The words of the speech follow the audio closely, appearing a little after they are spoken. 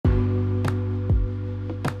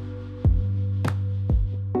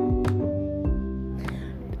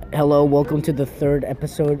Hello, welcome to the third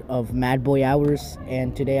episode of Mad Boy Hours,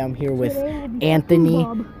 and today I'm here with Anthony.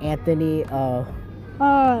 Anthony,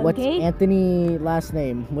 what's Gay? Anthony last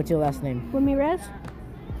name? What's your last name? Ramirez?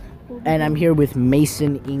 And I'm here with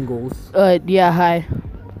Mason Ingalls. Yeah, hi.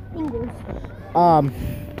 Ingalls.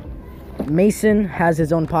 Mason has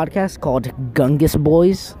his own podcast called Gungus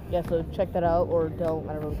Boys. Yeah, so check that out or don't.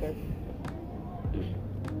 I don't really care.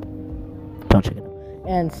 Don't check it out.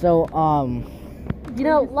 And so, You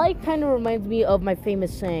know, life kind of reminds me of my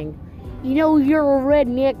famous saying. You know, you're a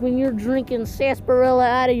redneck when you're drinking sarsaparilla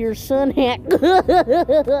out of your sun hat.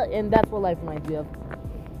 And that's what life reminds me of.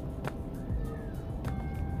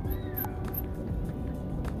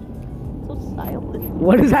 So silent.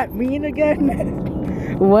 what does that mean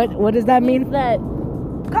again? What does that mean? That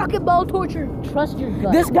Cock and ball torture. trust your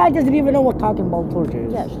gut. This guy doesn't even know what cock and ball torture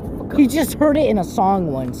is. Yeah, shut the fuck up. He just heard it in a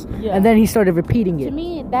song once, Yeah. and then he started repeating To it.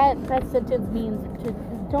 me, that sentence means to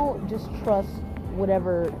don't just trust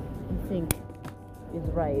whatever you think is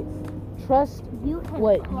right. Trust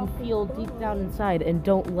what you feel deep down inside, and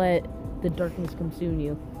don't let the darkness consume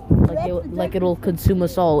you, like it'll consume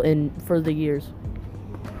us all in further years.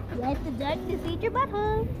 Let the darkness eat your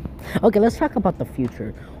butthole. Okay, let's talk about the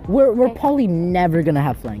future. We're probably never gonna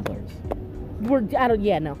have flying cars. No.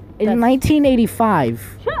 In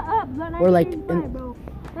 1985, Shut up, bro. Or like bro.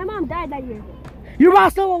 My mom died that year. your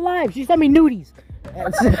mom's still alive. She sent me nudies.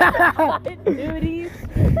 Nudies.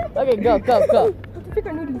 Okay, go. What the frick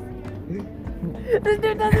are nudies? This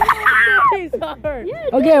dude doesn't know what nudies are. Yeah,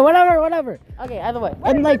 Okay, whatever. Okay, either way. What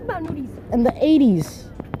And do you like think about nudies? in the 80s,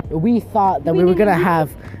 we thought that we were gonna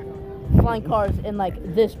have. Flying cars in like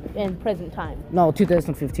this in present time. No,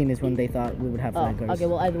 2015 is when they thought we would have Oh, flying cars. okay.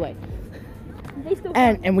 Well, either way. They still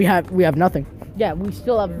And we have nothing. Yeah, we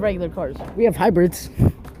still have regular cars. We have hybrids.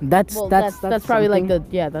 That's probably like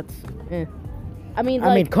something. that's. I mean,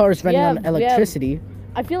 I mean, cars running on electricity.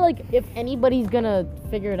 I feel like if anybody's gonna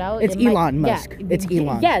figure it out, It's Elon Musk. Yeah, It's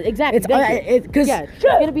Elon. Yeah, exactly. It's because it's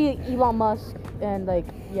gonna be Elon Musk and like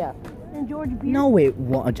and George Beard. no wait,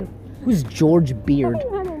 what? Who's George Beard? I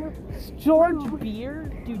don't know. George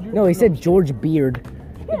Beard, dude. No, he said George Beard.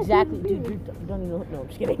 Exactly, dude. You don't even know. No, I'm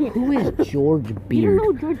just kidding. Who is George You Beard? don't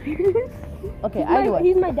know who George Beard is? Okay, either way.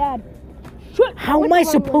 He's my dad. How am I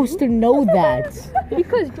supposed to know that?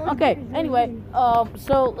 Because George Okay, Beard is anyway,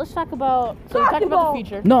 so let's talk about the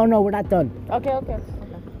future. No, we're not done. Okay.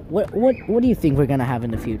 What do you think we're gonna have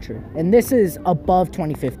in the future? And this is above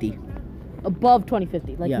 2050. Above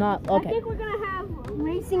 2050, like Yeah. not I okay. think we're gonna have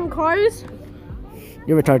racing cars.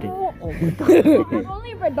 You're retarded. I'm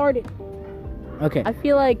only retarded. Okay. I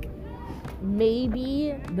feel like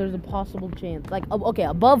maybe there's a possible chance, like okay,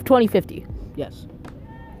 above 2050, yes.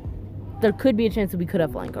 There could be a chance that we could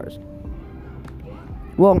have flying cars.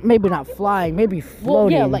 Well, maybe not flying, maybe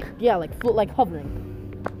floating. Well, like hovering.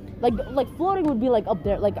 Like floating would be like up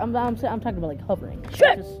there. Like I'm talking about like hovering.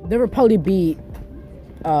 Just, There would probably be.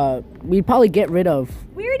 We'd probably get rid of.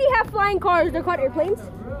 We already have flying cars. They're called airplanes.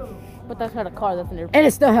 but that's not a car. That's an airplane. And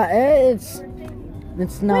it's still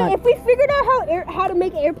it's not. Wait, if we figured out how to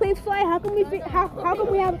make airplanes fly, how come we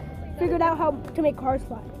have figured out how to make cars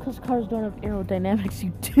fly? Because cars don't have aerodynamics.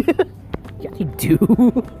 You do. Yeah, you do.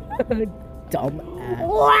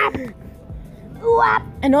 Dumbass. Whap!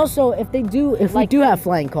 And also, if we do have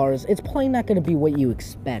flying cars, it's probably not going to be what you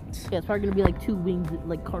expect. Yeah, it's probably gonna be like two wings,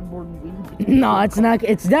 like cardboard wings. No, it's not.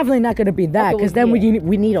 It's definitely not going to be that, Okay, because well, then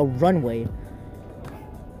we need a runway.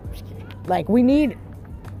 Like, we need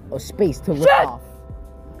a space to lift off.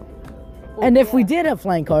 And if we did have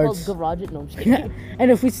flying cars, garage it. No, I'm just kidding. and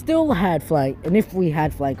if we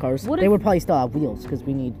had flying cars, What they if- would probably still have wheels because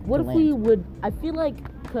we need. What to if land. we would? I feel like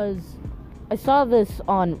because I saw this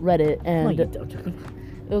on Reddit No, and you don't.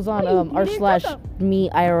 it was on Wait, you r didn't slash talk about- me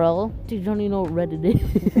IRL. Dude, you don't even know what Reddit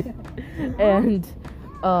is. And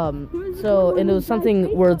so and it was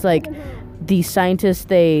something where it's like the scientists,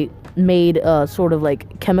 they made a sort of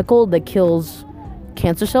like chemical that kills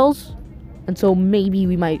cancer cells, and so maybe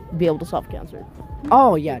we might be able to solve cancer.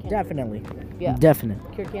 Oh yeah, definitely. Yeah.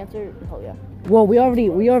 Definitely. Cure cancer? Hell yeah. Well, we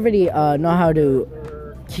already know how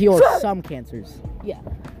to cure some cancers. Yeah.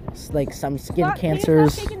 It's like some skin Can you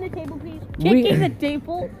cancers. stop shaking the table, please? Kicking the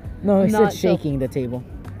table? No, he said Not so- shaking the table.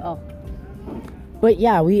 Oh. But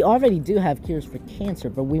yeah, we already do have cures for cancer,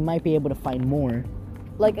 but we might be able to find more.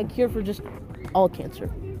 Like a cure for just all cancer.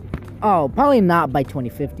 Oh, probably not by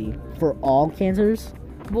 2050 for all cancers.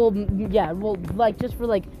 Well, yeah, well, like just for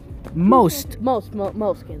like Most, most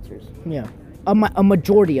cancers. yeah, a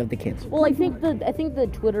majority of the cancer. Well, I think the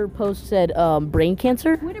Twitter post said brain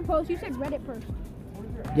cancer. Twitter post. You said Reddit first.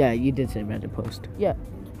 Yeah, you did say Reddit post. Yeah.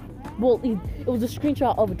 Well, it was a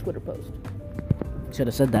screenshot of a Twitter post. Should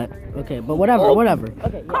have said that. Okay, but whatever.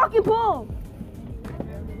 Okay. Yeah. Cock and ball.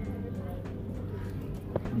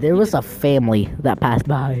 There was a family that passed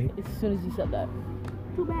by. As soon as you said that.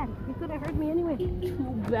 Too bad. You could have heard me anyway.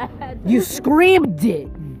 Too bad. You screamed it.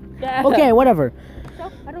 Yeah. Okay, whatever. So,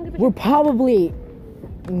 I don't give a We're shit. probably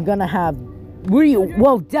gonna have.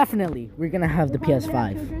 Definitely, we're gonna have the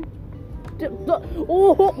PS5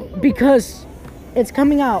 Oh. because it's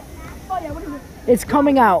coming out. Oh yeah, what is it? It's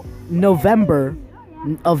coming out November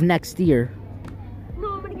of next year,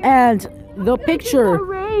 No, I'm gonna get and the picture.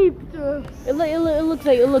 raped. It looks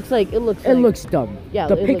like. It looks dumb. Yeah.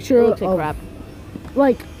 The it picture looks like of crap.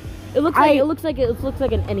 like It looks like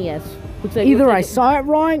an NES. either I saw it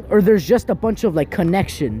wrong or there's just a bunch of like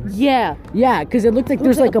connections. Yeah. Yeah, because it looked like It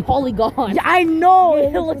there's looks like a polygon. Yeah, I know.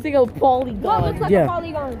 It looks like a polygon. What looks like Yeah. a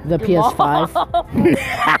polygon? The PS5,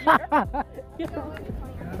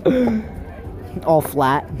 all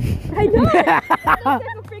flat. I know. It looks like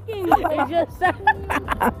a freaking. It just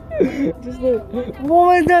Just like, what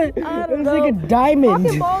was that? It was like a Cock and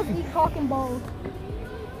diamond. balls eat cock and balls.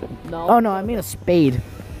 no. Oh no, I mean a spade.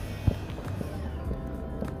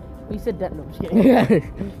 You said that. No, I'm just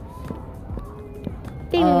kidding.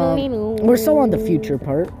 We're still on the future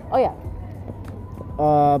part. Oh yeah.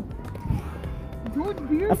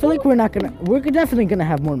 I feel like we're definitely gonna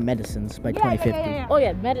have more medicines by 2050. Yeah. Oh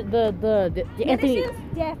yeah. The Anthony.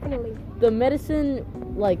 Medicines? Definitely. The medicine,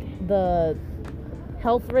 like the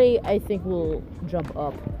health rate, I think will jump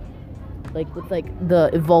up. Like with like the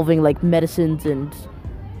evolving like medicines and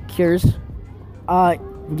cures. Yeah, there's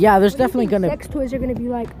What do you definitely think gonna. sex toys are gonna be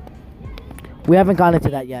like? We haven't gone into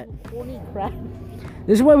that yet. Holy crap.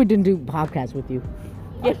 This is why we didn't do podcasts with you.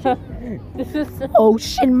 Yeah. This is.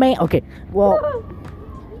 Ocean man. Okay, well,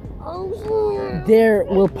 there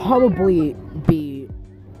will probably be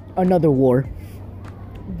another war.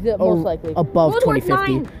 Most likely. Above World War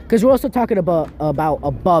 2050. IX. Because we're also talking about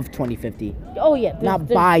above 2050, Oh yeah. not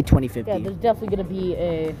by Yeah, 2050. there's definitely gonna be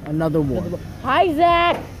a. Another war. Hi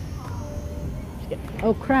Zach.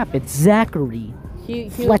 Oh crap! It's Zachary He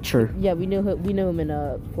Fletcher. Yeah, we knew him in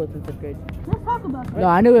 4th and 5th grade. Let's talk about it. No,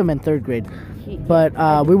 I knew him in 3rd grade, but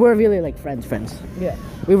we were really like friends. Yeah.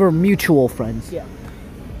 We were mutual friends. Yeah.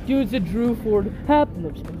 Dude's a Drew Ford. No,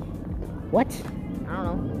 I'm just kidding. What? I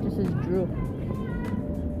don't know. It just says Drew.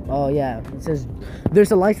 Oh yeah, it says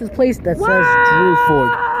there's a license plate that says Drew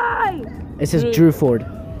Ford. It says Drew Ford,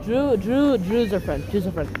 Drew's our friend. Drew's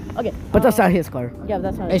our friend. Okay. but that's not his car. Yeah,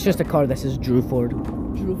 that's not. It's just a car that says Drew Ford.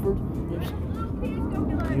 Drew Ford.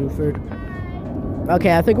 Drew Ford.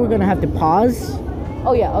 Okay, I think we're gonna have to pause.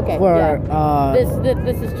 Oh yeah. Okay. For yeah.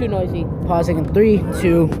 This is too noisy. pausing in 3,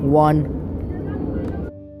 2, 1.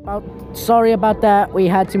 Sorry about that. We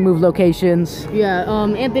had to move locations. Yeah.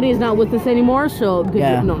 Anthony's not with us anymore, so good.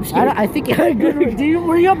 Yeah. No, I'm just kidding. I think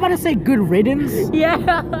were you about to say good riddance?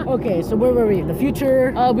 Yeah. Okay, so where were we? The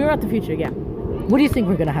future? We were at the future. Yeah. What do you think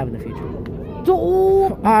we're gonna have in the future?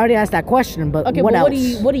 I already asked that question, but Okay. what Well,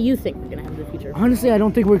 else? what do you think we're gonna have in the future? Honestly, I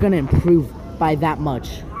don't think we're gonna improve by that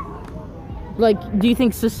much. Like, do you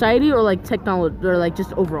think society or like technology or like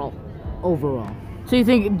just overall? Overall. So you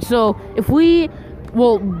think so? If we,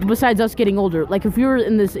 well, besides us getting older, like if we were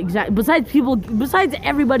in this exact, besides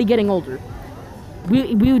everybody getting older,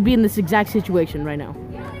 we would be in this exact situation right now.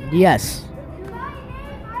 Yes.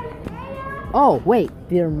 Oh wait,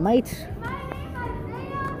 there might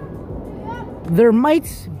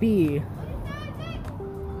be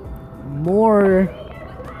more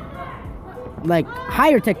like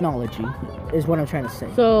higher technology is what I'm trying to say.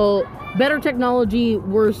 So better technology,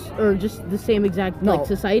 worse, or just the same exact No. like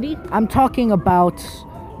society? I'm talking about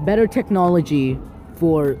better technology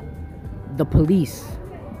for the police,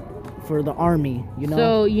 for the army, you know?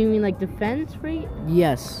 So you mean like defense rate?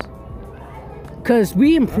 Yes. Because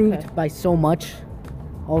we improved Okay. by so much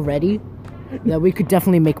already that we could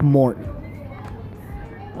definitely make more.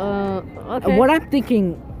 Okay. What I'm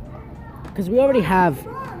thinking, because we already have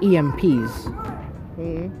EMPs,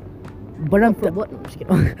 but For what? I'm just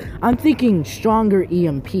kidding. I'm thinking stronger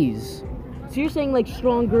EMPs. So you're saying like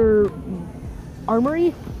stronger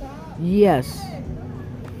armory? Yes.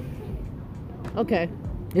 Okay.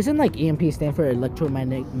 Isn't like EMP stand for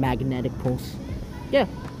electromagnetic pulse? Yeah.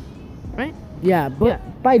 Right? Yeah, but Yeah.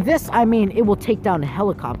 by this I mean it will take down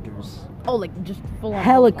helicopters. Oh, like just full on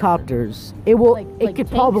Helicopters. It will. Like it could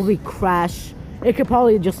tanks? probably crash. It could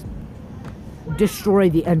probably just destroy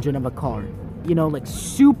the engine of a car. You know, like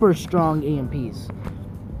super strong EMPs.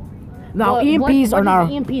 Now EMPs are what not.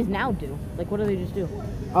 do EMPs now do? Like what do they just do?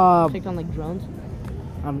 Take down like drones?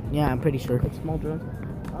 Yeah, I'm pretty sure. Like small drones?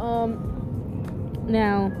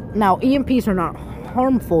 Now, EMPs are not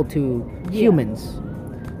harmful to humans.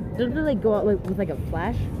 don't they like go out like with like a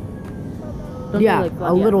flash? Don't Yeah, they, like,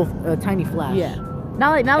 a little tiny flash. Yeah.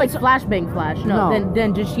 Not like flashbang flash. No. No.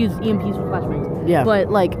 Then just use EMPs for flashbangs. Yeah. But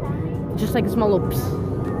like, just like a small little. Psst.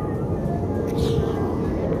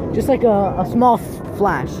 Just like a small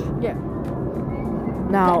flash. Yeah.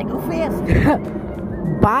 Now, Gotta go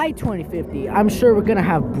fast. by 2050, I'm sure we're gonna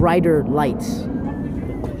have brighter lights.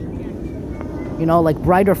 You know, like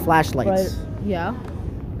brighter flashlights. Yeah.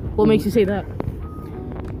 What makes you say that?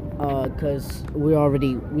 Cause we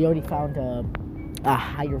already found a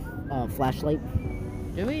higher flashlight.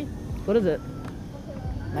 Did we? What is it?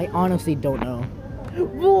 I honestly don't know.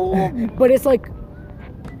 But it's like,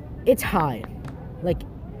 it's high. Like,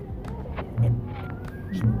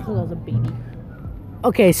 Just because I was a baby.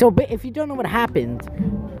 okay, so if you don't know what happened,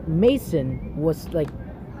 Mason was like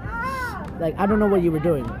I don't know what you were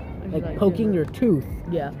doing, like poking your tooth,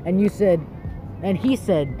 Yeah. and you said, and he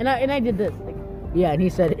said, And I did this. Like, yeah, and he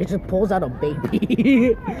said it just pulls out a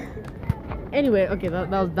baby. anyway, okay, that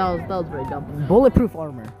was very dumb. Bulletproof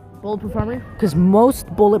armor, Bulletproof armor? because most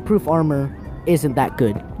bulletproof armor isn't that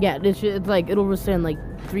good. Yeah, it's like it'll withstand like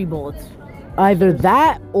 3 bullets. Either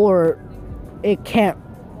that or it can't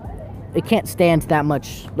stand that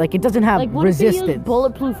much. Like, it doesn't have Like, what if we use resistance.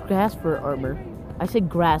 bulletproof glass for armor? I said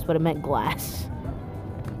grass, but I meant glass.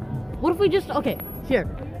 What if we just here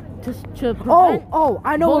to prevent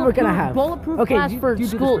I know what we're gonna have. bulletproof Okay, glass for you do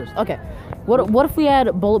this school. first. Okay, what if we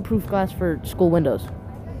had bulletproof glass for school windows?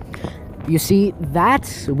 You see,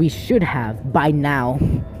 that's we should have by now.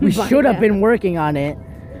 We By should have now. been working on it.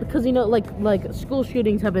 Because like school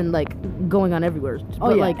shootings have been like going on everywhere. Oh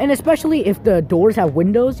But, yeah, like, and especially if the doors have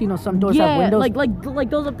windows. You know, some doors have windows. like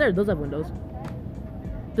those up there. Those have windows.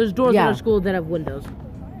 There's doors in Yeah. our school that have windows.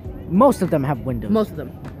 Most of them have windows. Most of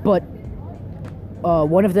them. but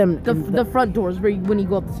one of them. The front doors when you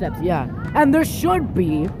go up the steps. yeah, and there should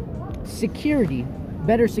be security,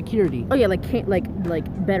 better security. Oh yeah, like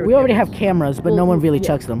better. We already cameras. have cameras, but no Well, one really yeah.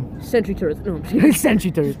 checks them. Sentry turrets. No, I'm just kidding. Sentry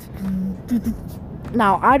turrets.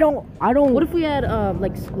 Now I don't. What if we had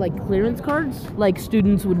like clearance cards? Like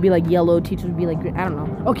students would be like yellow, teachers would be like green. I don't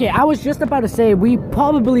know. Okay, I was just about to say we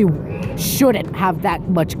probably shouldn't have that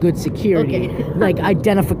much good security, Okay. like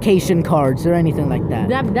identification cards or anything like that.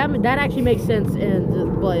 That actually makes sense,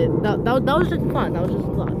 but that was just fun. That was just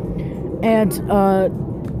fun. And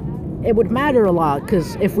it would matter a lot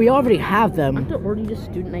because if we already have Aren't them, there already just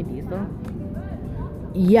student IDs though?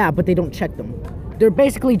 yeah, but they don't check them. They're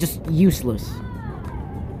basically just useless.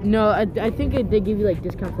 No, I think they give you like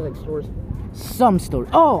discount for like stores. Some stores.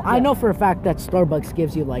 Oh, I Yeah. know for a fact that Starbucks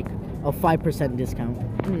gives you like a 5% discount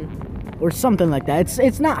or something like that.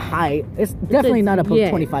 It's not high. It's definitely not above yeah.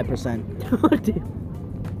 25%.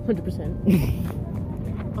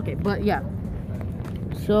 100%. Okay, but yeah.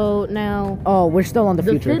 So now Oh, we're still on the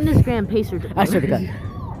the future. fitness gram pacer. I swear to God.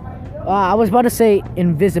 I was about to say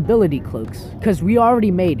invisibility cloaks because we already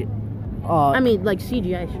made. I mean, like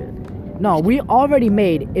CGI shit. No, we already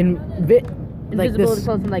made like Invisibility this.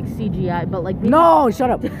 clothes and like CGI, but like No, shut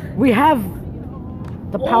up. We have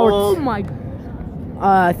the power. Oh my!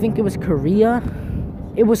 I think it was Korea.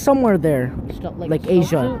 It was somewhere there, like stealth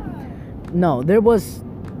Asia. suit? No, there was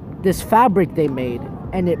this fabric they made,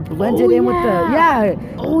 and it blended Oh, in with the yeah.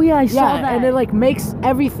 Oh yeah, I saw that. and it like makes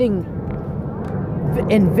everything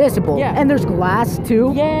invisible. Yeah. And there's glass too.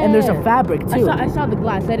 And there's a Yeah. fabric too. I saw the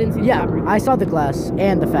glass. I didn't see the Yeah, fabric. I saw the glass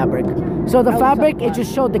and the fabric. So the I only saw fabric, the it glass.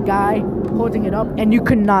 just showed the guy holding it up, and you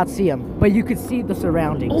could not see him, but you could see the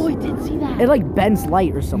surroundings. Oh, I did see that. It like bends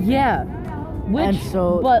light or something. Yeah. Which, And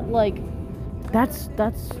so- but like, that's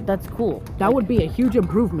cool. That would be a huge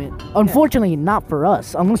improvement. Unfortunately, not for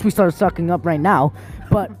us, unless we start sucking up right now.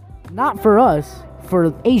 But not for us,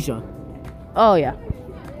 for Asia. Oh yeah.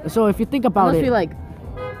 So if you think about Unless it, we like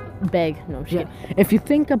beg. No, I'm just yeah, kidding. if you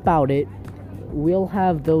think about it, we'll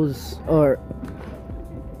have those, or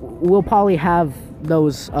we'll probably have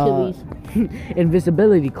those Achilles.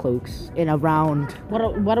 invisibility cloaks in around Why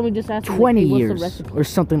don't we just ask them, 20 like, hey, what's years the recipe? or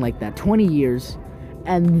something like that. 20 years,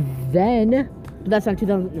 and then But that's not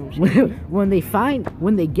 2000. No, I'm just kidding.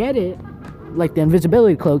 when they get it, like the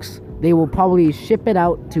invisibility cloaks, they will probably ship it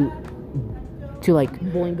out to like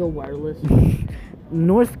Boingo Wireless.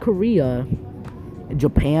 North Korea,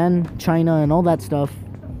 Japan, China, and all that stuff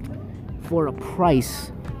for a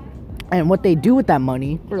price. And what they do with that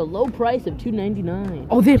money, For a low price of $2.99.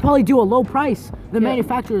 oh, they'd probably do a low price. The Yeah.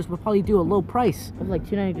 manufacturers would probably do a low price. Of like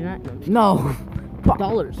 $2.99. No, I'm just No,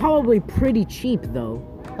 Dollars. Probably pretty cheap though.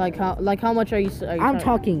 kidding. How much are you? I'm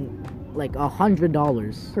talking like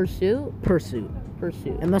 $100 per suit. per suit, Per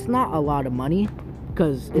suit. and that's not a lot of money.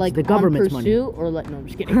 because it's like the government's on money. pursuit or like no, I'm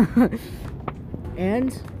just kidding.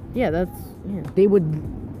 And Yeah, that's yeah.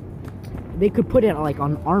 they could put it like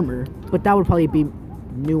on armor, but that would probably be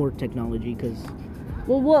newer technology because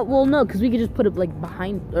Well, what? Well, no, because we could just put it like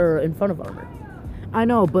behind or in front of armor. I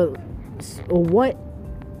know, but what?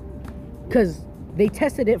 Because they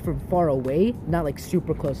tested it from far away, not like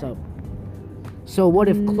super close up. So what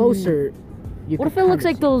if closer? What if it looks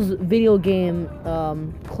like those video game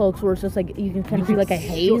cloaks where it's just like you can kind of see like a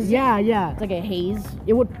haze? Yeah, yeah. It's like a haze.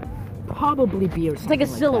 It would probably be It's like a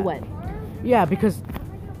silhouette. Yeah, because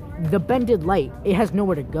the bended light, it has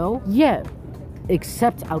nowhere to go Yeah.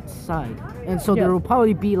 except outside, and so Yeah. there will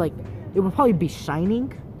probably be like it will probably be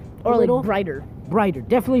shining, Or a like little brighter. brighter,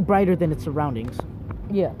 definitely brighter than its surroundings.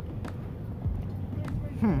 Yeah.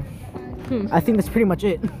 I think that's pretty much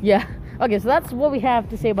it. Yeah. Okay, so that's what we have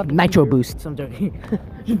to say about the Nitro computer. boost. I'm joking.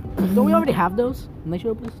 Don't we already have those?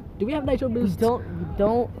 Nitro boost? Do we have nitro We boost?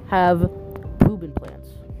 don't have boob implants.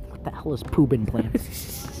 What the hell is poop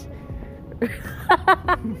implants?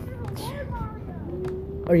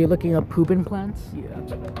 Are you looking up poop implants? Yeah.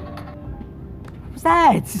 What's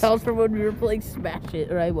that? That was from when we were playing Smash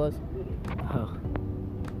It, or I was. Oh.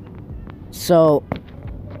 So,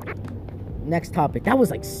 next topic. That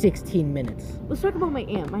was like 16 minutes. Let's talk about my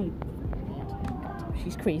aunt. My aunt.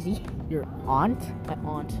 She's crazy. Your aunt? My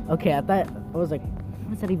aunt. Okay, I was like,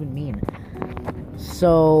 what does that even mean?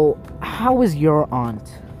 So, how was your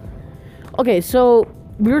aunt? Okay, so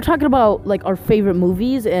we were talking about like our favorite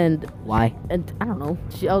movies and Why? I don't know.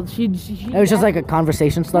 She It was just like a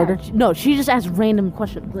conversation starter? no, she just asked random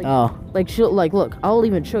questions. Like, Oh. like she'll like look. I'll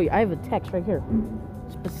even show you. I have a text right here,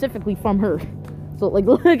 specifically from her. So like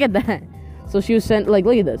look at that. So she was sent like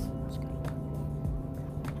look at this.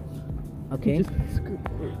 Okay.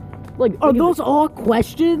 Like Are look at those all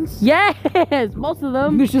questions? this. Yes, most of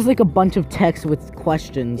them. There's just like a bunch of text with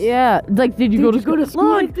questions. Yeah, like did you go to you go to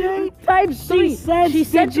school Look, today? times three. She said, she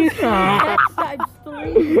said did you? text times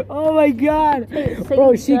 3. Oh my god. Say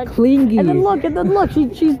Bro, it she back. clingy. And then look,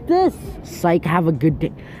 she's this. Psych, have a good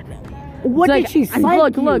day. What It's did like, she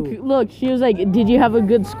psych look. She was like, "Did you have a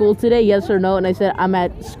good school today? Yes or no?" And I said, "I'm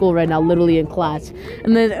at school right now, literally in class."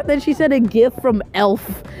 And then she said a gif from Elf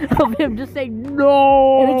of him just saying,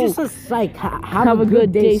 "No." And it just says psych. have a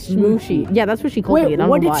good day, smooshy. Yeah, that's what she called me. Wait, I don't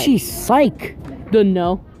what know did why. she psych? Don't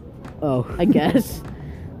know. Oh. I guess.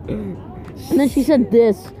 And then she said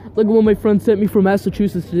this. Look at what my friend sent me from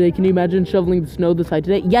Massachusetts today. Can you imagine shoveling the snow this high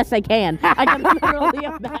today? Yes, I can. I can literally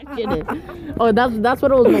imagine it. Oh, that's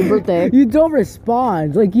what it was my birthday. You don't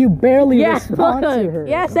respond. Like, you barely respond to her.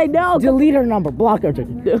 Yes, I know. Delete her number. Block her.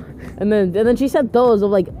 And then she said those of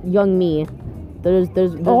like young me. There's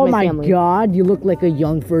Oh my family. god, you look like a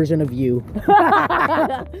young version of you.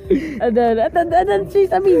 and then she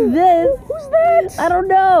sent me this. Who's that? I don't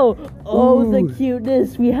know. Oh, Ooh. the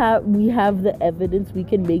cuteness. We have the evidence. We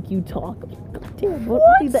can make you talk. God damn, what?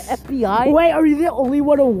 The FBI? Wait, are you the only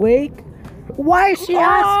one awake? Why is she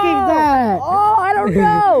asking that? Oh, I don't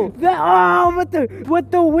know.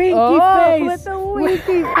 With the winky face. With the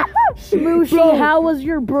winky. Smooshy, Bro. how was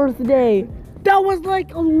your birthday? That was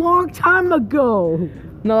like a long time ago.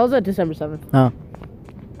 No, that was at December 7th. Oh.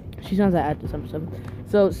 She sounds at December 7th.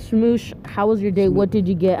 So, Smoosh, how was your day? What did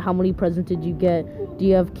you get? How many presents did you get? Do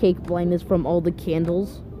you have cake blindness from all the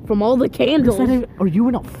candles? From all the candles? Are you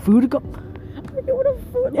in a food go?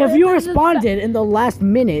 If you responded in the last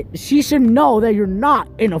minute, she should know that you're not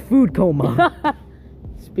in a food coma.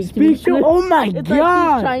 Speak to me. to. Oh my It's like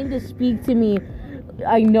god. she's trying to speak to me.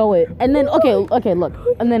 I know it. And then, okay, look.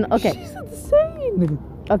 And then, okay. She's insane.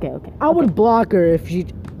 Okay. I would block her if she.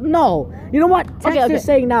 No. You know what? Text her Okay.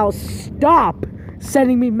 saying now, stop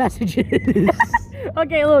sending me messages.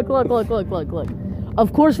 Okay, look.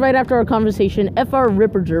 Of course, right after our conversation, FR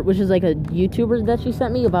Ripperger, which is like a YouTuber that she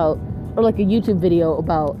sent me about, or like a YouTube video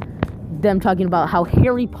about them talking about how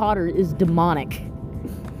Harry Potter is demonic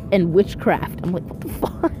and witchcraft. I'm like, what the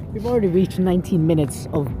fuck? We've already reached 19 minutes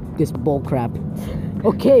of this bull crap.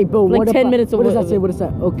 Okay, but Like what 10 about, minutes of what does what- that say? What is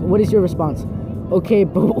that? Okay, what is your response? Okay,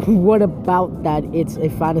 but what about that it's a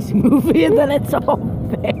fantasy movie and then it's all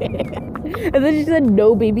fake? And then she said,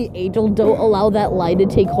 no, baby angel, don't allow that lie to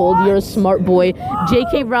take hold. You're a smart boy.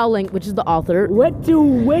 J.K. Rowling, which is the author, Went to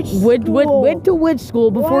which school? went to witch school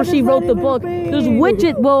before What she does wrote that the even book. mean? There's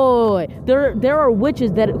witches. Wait. There are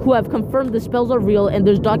witches who have confirmed the spells are real, and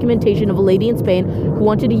there's documentation of a lady in Spain who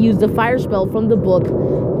wanted to use the fire spell from the book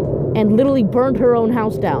and literally burned her own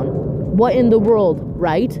house down. What in the world,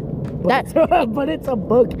 right? but but it's a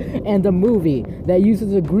book and a movie that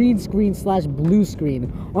uses a green screen / blue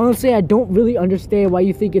screen. Honestly, I don't really understand why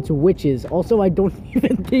you think it's witches. Also, I don't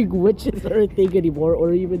even think witches are a thing anymore,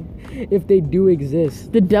 or even if they do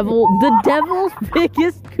exist. The devil's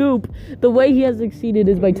biggest coup, the way he has succeeded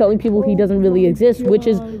is by telling people he doesn't really exist, which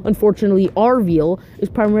is unfortunately our real, is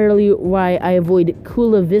primarily why I avoid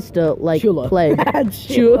Chula Vista like Chula. plague.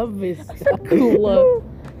 Chula Vista.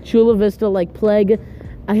 Chula Vista like plague.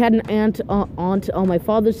 I had an aunt on my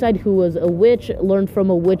father's side who was a witch, learned from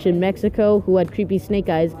a witch in Mexico who had creepy snake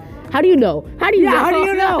eyes. How do you know? How do you know? How do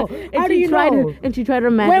you know? And she tried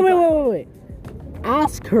her magic. Wait.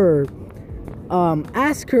 Ask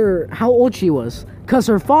her how old she was, cause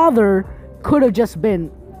her father could have just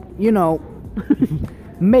been,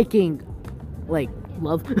 making, like,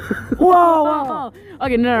 Love. whoa.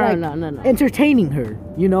 Okay, no. Entertaining her,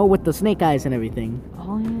 with the snake eyes and everything.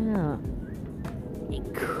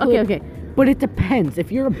 Oh yeah. Okay. But it depends.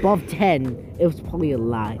 If you're above 10, it was probably a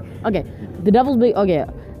lie. Okay. The devil's big. Okay.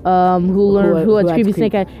 Who had creepy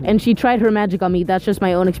snake eye, and she tried her magic on me. That's just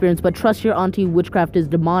my own experience. But trust your auntie, witchcraft is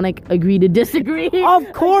demonic. Agree to disagree.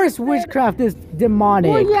 Of course, witchcraft is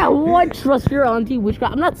demonic. Well, yeah. What? Trust your auntie,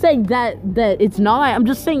 witchcraft. I'm not saying that it's not. I'm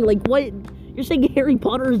just saying like what you're saying. Harry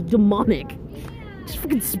Potter is demonic. Just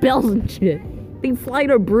fucking spells and shit. They fly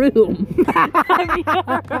in a broom.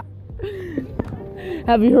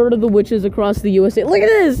 Have you heard of the witches across the USA? Look at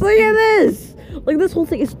this! Like, this whole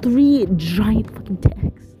thing is 3 giant fucking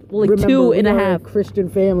texts. Well, like, Remember, 2 and a we're half. A Christian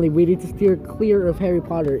family. We need to steer clear of Harry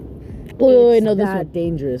Potter. Wait, no, this that one.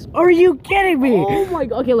 dangerous. Are you kidding me? Oh my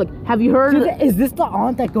god. Okay, look. Have you heard of Is this the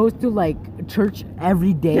aunt that goes to, like, church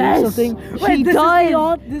every day or something? She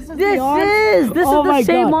does. This is This the aunt? is the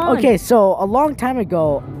same aunt. Okay, so a long time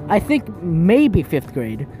ago, I think maybe 5th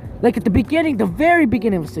grade, like at the very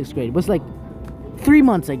beginning of 6th grade, was like 3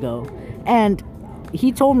 months ago, and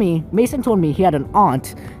Mason told me he had an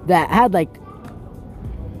aunt that had like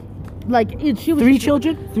she was 3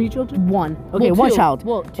 children? 3 children? 1. Okay, well, 1 two. child.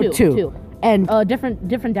 Well, Or 2. 2. And different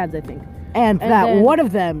dads, I think. and that then- one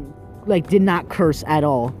of them like did not curse at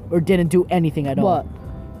all or didn't do anything at all. What?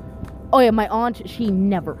 Oh yeah, my aunt. She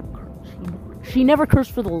never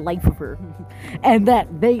cursed for the life of her. And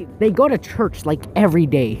that they go to church like every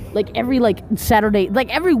day. Like every Saturday,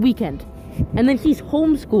 like every weekend. And then he's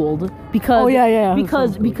homeschooled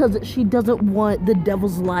because because she doesn't want the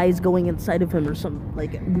devil's lies going inside of him or some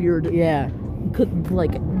like weird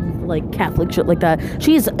like Catholic shit like that.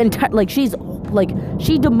 She demotes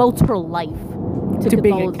her life to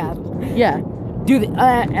being a Catholicism. Catholic. Yeah.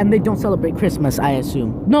 And they don't celebrate Christmas, I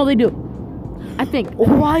assume. No, they do. I think.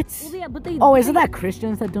 What? Well, yeah, but they. Oh, isn't that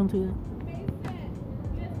Christians that don't do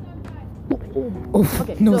that?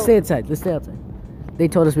 Okay, No, so- stay outside. Let's stay outside. They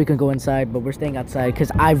told us we can go inside, but we're staying outside because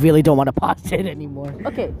I really don't want to pause it anymore.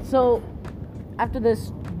 Okay, so after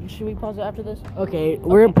this, should we pause it after this? Okay,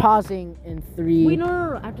 we're pausing in 3. Wait,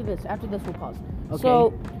 no. After this we'll pause. Okay.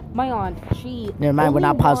 So my aunt, she. Never mind, we're only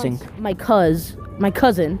not pausing. wants my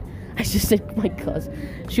cousin. I just said my cousin.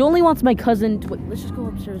 She only wants my cousin to. Wait, let's just go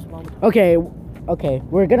upstairs while we're. Okay,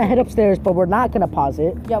 we're gonna head upstairs, but we're not gonna pause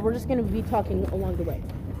it. Yeah, we're just gonna be talking along the way.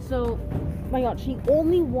 So, my aunt, she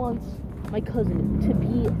only wants my cousin to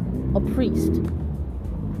be a priest.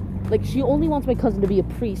 Like, she only wants my cousin to be a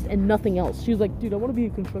priest and nothing else. She was like, dude, I want to be a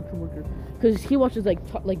construction worker. Because he watches, like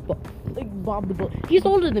Bob the Builder. He's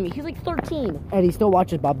older than me. He's, like, 13. And he still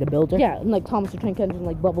watches Bob the Builder? Yeah, and, like, Thomas the Tank Engine and,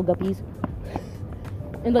 like, Bubble Guppies.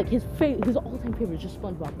 And, like, his all-time favorite is just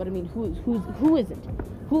SpongeBob. But, I mean, who isn't?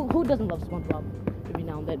 Who doesn't love SpongeBob every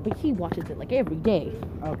now and then? But he watches it, like, every day.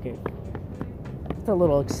 Okay. It's a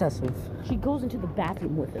little excessive. She goes into the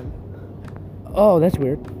bathroom with him. Oh, that's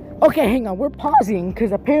weird. Okay, hang on. We're pausing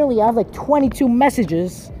because apparently I have like 22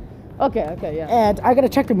 messages. Okay, yeah. And I gotta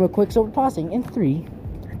check them real quick, so we're pausing in 3,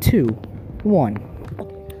 2, 1.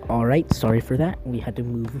 Alright, sorry for that. We had to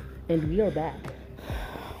move. And we are back.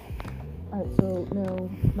 Alright, so now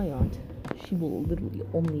my aunt, she will literally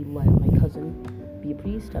only let my cousin be a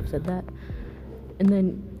priest. I've said that. And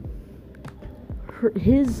then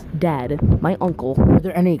his dad, my uncle. Are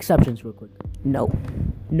there any exceptions, real quick? No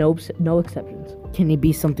exceptions. Can he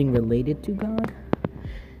be something related to God?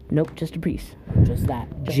 Nope, just a priest. Just that.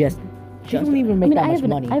 Just. She doesn't even make that much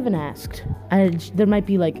money. I haven't asked. There might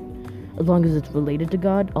be like, as long as it's related to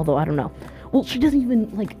God. Although I don't know. Well, she doesn't even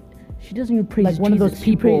praise like one Jesus. of those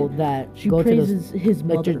people that she go praises to those, his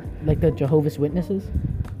like, mother. like the Jehovah's Witnesses.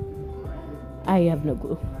 I have no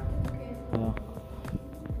clue. Oh.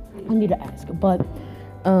 I need to ask, but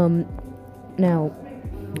now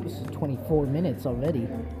This is 24 minutes already.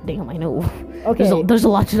 Damn, I know. Okay. There's a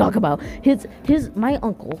lot to talk about. My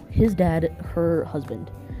uncle, his dad, her husband.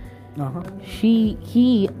 Uh-huh.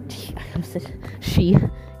 He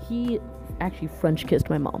actually French kissed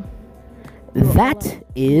my mom. That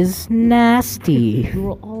is nasty. We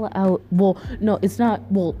were all out. Well, no, it's not.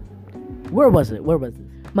 Well, Where was it?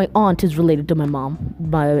 my aunt is related to my mom.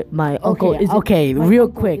 My uncle is Okay, real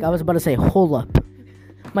quick. I was about to say, hold up.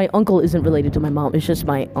 My uncle isn't related to my mom. It's just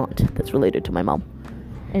my aunt that's related to my mom.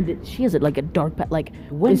 And she has like a dark like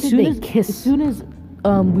When as did soon they as, kiss? As soon as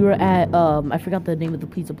we were at I forgot the name of the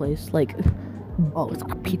pizza place. Like Oh, it's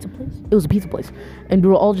a pizza place? it was a pizza place, and we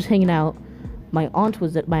were all just hanging out. My aunt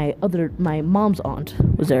was at my mom's aunt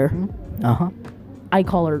was there. Uh-huh. I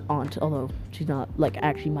call her aunt, although she's not like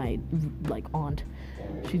actually my like aunt.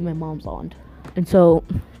 She's my mom's aunt, and so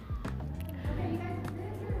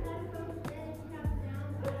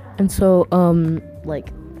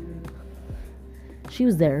like she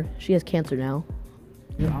was there. She has cancer now.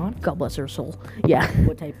 Your aunt? God bless her soul. Yeah.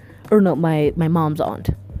 What type? Or no, my mom's aunt.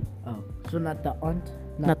 Oh, so not the aunt?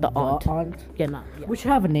 Not the aunt. aunt? Yeah, not. Yeah. We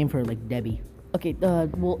should have a name for her, like Debbie. Okay.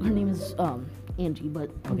 Well, her name is Angie, but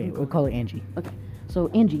Okay, we'll call her Angie. okay. So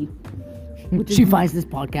Angie, which She is finds this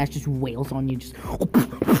podcast, just wails on you, just...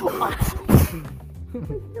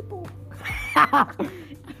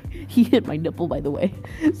 he hit my nipple, by the way.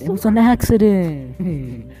 It was an accident.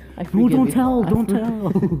 I No, forgive don't you. tell, I don't for-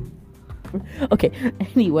 tell. Okay.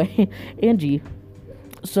 Anyway, Angie.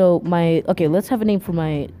 So let's have a name for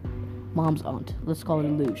my mom's aunt. Let's call her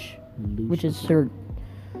Lush, which is her.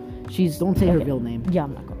 She's Don't say her real name. Yeah,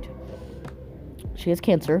 I'm not going to. She has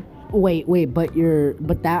cancer. Wait, but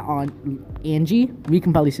that aunt, Angie, we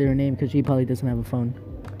can probably say her name because she probably doesn't have a phone.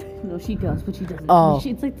 No, she does, but she doesn't. Oh.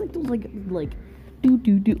 It's like those like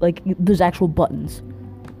do like there's actual buttons.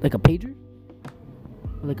 Like a pager?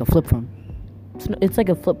 Or like a flip phone? It's like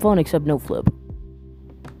a flip phone except no flip.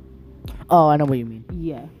 Oh, I know what you mean.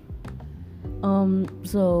 Yeah.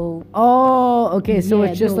 So. Oh, okay, so Yeah,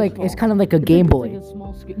 it's just no, like, small. it's kind of like a Game Boy. It's like a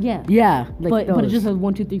small screen. Yeah. Yeah, like But it those. just has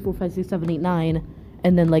 1, 2, 3, 4, 5, 6, 7, 8, 9,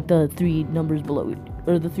 and then like the 3 numbers below,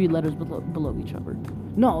 or the 3 letters below each number.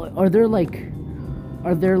 No, are there like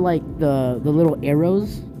the little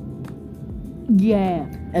arrows? Yeah.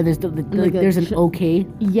 And there's Like a there's an OK.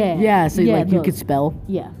 Yeah. Yeah, so like you those. could spell.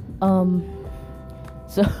 Yeah.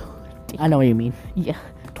 So. I know what you mean. Yeah.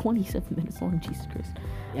 27 minutes long. Jesus Christ.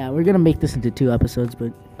 Yeah, we're gonna make this into 2 episodes,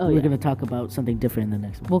 but Oh, we're yeah. gonna talk about something different in the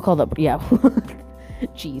next one. We'll call that. Yeah.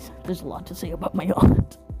 Jeez. There's a lot to say about my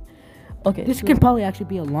aunt. Okay. This so- could probably actually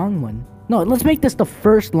be a long one. No, let's make this the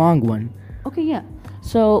first long one. Okay. Yeah.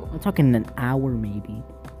 So. I'm talking an hour maybe.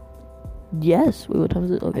 Yes. Wait. What time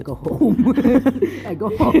is it? Okay. I go home. I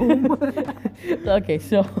go home. Okay,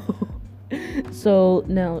 so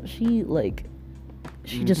now she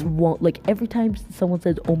just won't, like, every time someone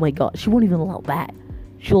says oh my gosh, she won't even allow that.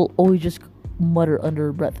 She'll always just mutter under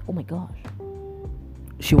her breath, oh my gosh.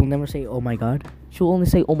 She will never say, "Oh my God." She'll only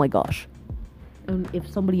say oh my gosh. And if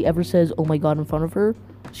somebody ever says oh my god in front of her,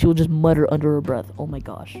 she will just mutter under her breath, oh my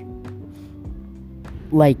gosh.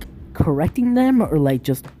 Like correcting them, or like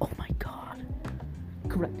just, "Oh my God."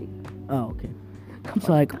 Correcting. Oh, okay. It's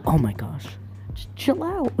like, "Oh my gosh." Just chill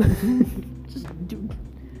out.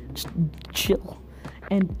 just chill.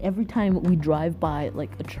 And every time we drive by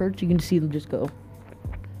like a church, you can see them just go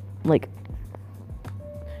like,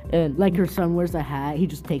 and Like her son wears a hat, he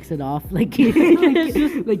just takes it off, like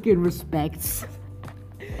like in respects.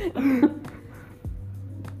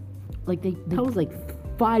 like they That was like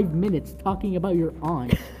 5 minutes talking about your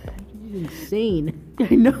aunt. She's insane.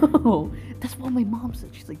 I know. That's what my mom said.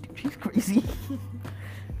 She's like, dude, she's crazy.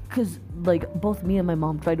 Because, like, both me and my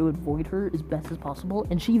mom try to avoid her as best as possible.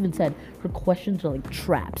 And she even said her questions are like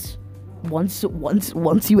traps. Once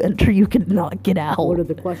you enter, you cannot get out. What are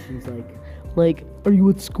the questions like? Like, are you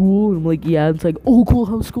at school? And I'm like, yeah. It's like, oh, cool,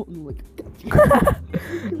 how's school? And I'm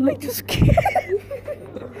like, Like, just kidding.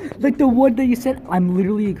 Like the one that you said, "I'm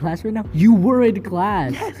literally in class right now." You were in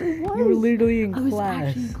class. yes, I was. You were literally in I was class.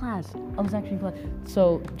 actually in class. I was actually in class.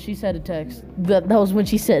 So she said a text. That was when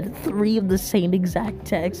she said 3 of the same exact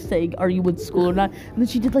text saying, "Are you in school or not?" And then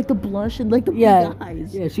she did like the blush and like the Yeah, big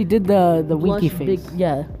eyes. yeah. She did the winky Blush, face.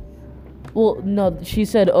 yeah. Well, no, she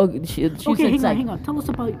said. Oh, she Okay, said. hang on. Tell us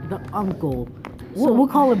about the uncle. We'll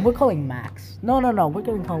call him. We're calling Max. No. We're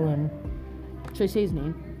gonna call him. Should I say his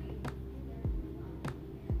name?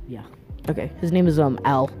 Yeah. Okay, his name is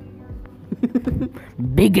Al.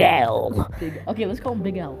 Big Al. Okay, let's call him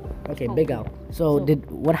Big Al. Okay, Big Al. So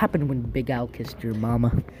what happened when Big Al kissed your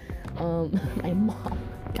mama? My mom.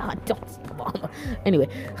 God, don't say mama. Anyway,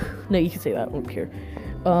 no, you can say that. I don't care.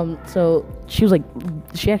 So she was like,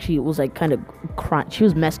 she actually was like kind of crying. She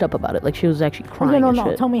was messed up about it. Like she was actually crying. No, and no, no.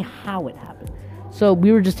 shit. Tell me how it happened. So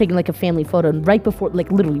we were just taking like a family photo, and right before,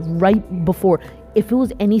 like literally right before, if it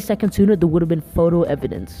was any second sooner, there would have been photo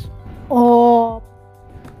evidence Oh,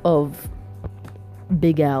 of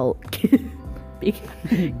Big Al, Big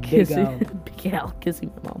kissing, Al. Big Al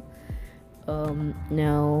kissing my mom.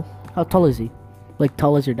 Now, how tall is he? Like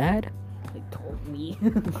tall as your dad? like told me,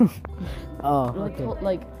 Oh, like, okay.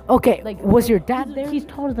 like Okay, like was your dad he's, there? He's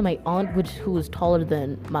taller than my aunt, who was taller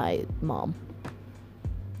than my mom.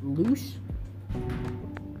 loose.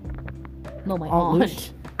 No, my Aunt aunt.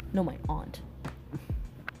 Luce? No, my aunt.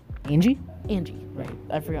 Angie? Angie. Right.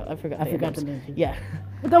 I forgot. I forgot the name. Yeah.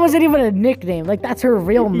 But that wasn't even a nickname. Like that's her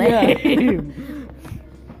real name.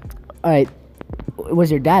 All right.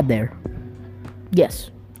 Was your dad there?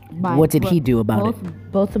 Yes. What did he do about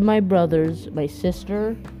it? Both of my brothers, my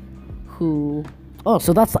sister, who, Oh,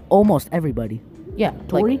 so that's almost everybody. yeah,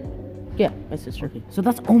 Tori? like, yeah, my sister. So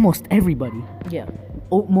that's almost everybody. Yeah.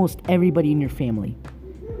 Almost everybody in your family.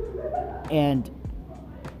 And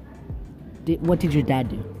what did your dad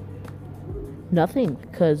do? Nothing,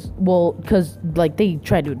 cause like they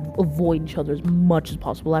tried to avoid each other as much as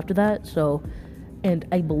possible after that. So, and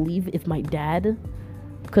I believe if my dad,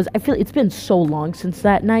 cause I feel it's been so long since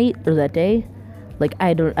that night or that day, like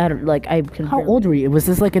I don't like I can. How old were you? Was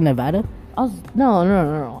this like in Nevada? I was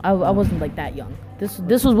no. I wasn't like that young. This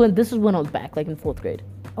is when I was back, like in 4th grade.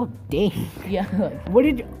 Oh, dang. Yeah. Like, What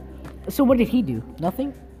did he do?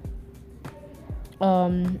 Nothing?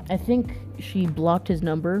 I think she blocked his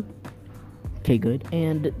number, Okay, good.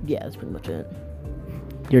 and yeah, that's pretty much it.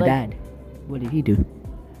 Your Like- dad, what did he do?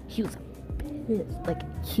 He was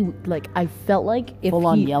pissed. Like I felt like if Full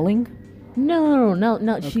on he yelling? no.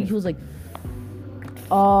 Okay. He was like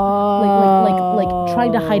Oh. like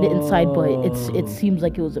trying to hide it inside, but it seems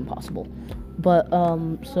like it was impossible. But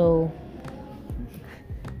so.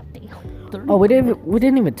 Damn, Oh, we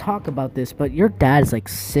didn't even talk about this, but your dad's like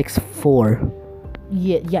 6'4",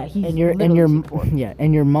 Yeah, he's and your literally 6'4". yeah,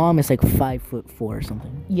 and your mom is like 5'4" or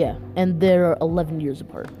something. Yeah, and they're 11 years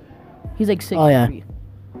apart. He's like 6'3". Oh, yeah.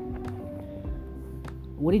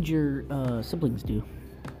 What did your siblings do?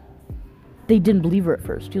 They didn't believe her at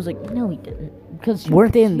first. She was like, "No, he didn't." Because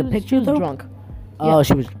Weren't they in the picture, She was though? drunk. Oh, Yeah.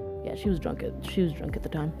 she was. Yeah, she was drunk at the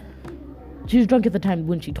time. She was drunk at the time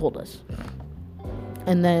when she told us.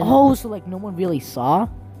 And then Oh, so like no one really saw?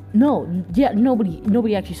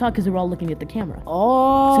 nobody actually saw because they were all looking at the camera.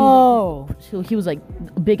 Oh, So he was like,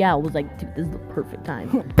 Big Al was like, "Dude, this is the perfect time,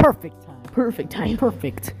 perfect time. perfect time."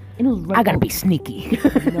 Perfect. And it was right I gotta be sneaky.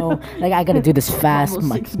 Like I gotta do this fast.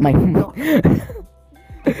 Almost My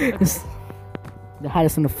 6 the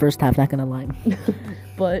hottest in the first half. Not gonna lie.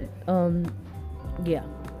 But yeah,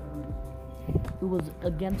 it was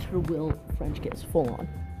against her will. French kiss, full on,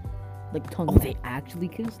 like tongue. Oh, they actually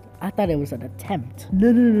kissed? I thought it was an attempt.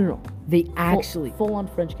 No. They actually. full on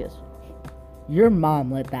French kiss. Your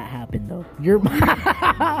mom let that happen though. Your mom.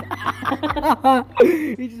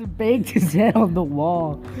 He just banged his head on the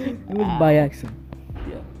wall. It was by accident.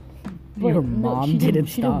 Your But mom didn't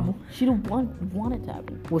stop. She didn't want it to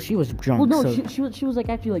happen. Well, she was drunk. Well, no, so, she was like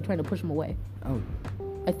actually like trying to push him away. oh,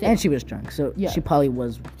 I think. and she was drunk, so Yeah. she probably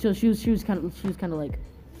was. So she was kind of like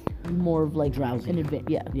more of like Drowsy. an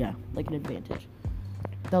yeah, Yeah. like an advantage.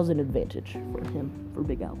 That was an advantage for him, for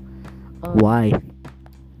Big Al. Why?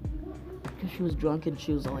 Because she was drunk and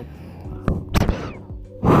she was like.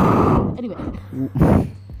 Anyway.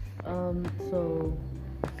 So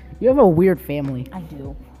You have a weird family. I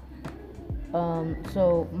do.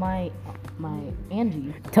 So my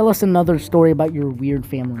Angie. Tell us another story about your weird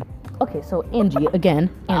family. Okay, so Angie again.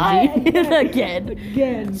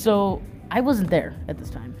 Again. So I wasn't there at this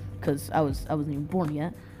time because I wasn't even born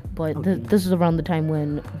yet. But Okay. this is around the time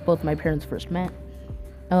when both my parents first met.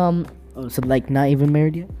 Oh, so like not even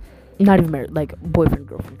married yet? Not even married, like boyfriend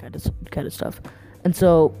girlfriend kind of stuff. And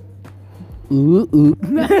so Ooh, ooh.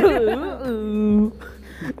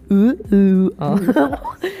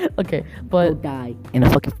 okay, Go but die in a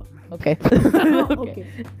fucking. okay. Okay.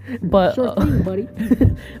 But Sure thing, buddy.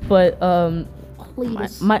 but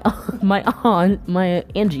Please. my aunt, my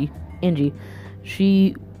Angie,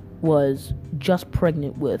 she was just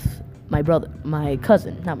pregnant with my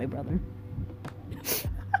cousin, not my brother.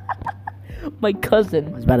 My I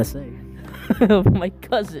cousin. was about to say. My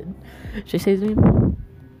cousin. Should I say his name?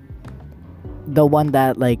 The one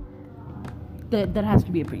that like. That has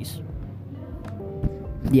to be a priest.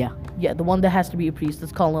 Yeah. Yeah, the one that has to be a priest.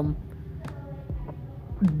 Let's call him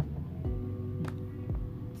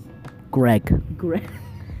Greg. Greg.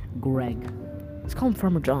 Greg. Let's call him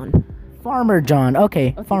Farmer John. Farmer John.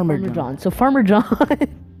 Okay, Okay, Farmer John. So Farmer John,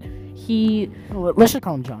 he. Let's just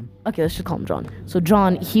call him John. Okay, let's just call him John. So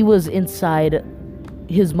John, he was inside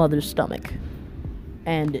his mother's stomach,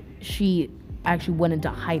 and she actually went into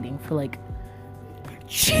hiding for like.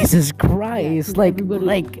 Jesus Christ!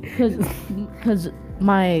 Because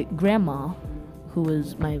my grandma, who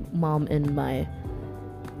was my mom and my.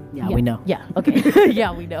 Yeah, we know. Yeah. Okay.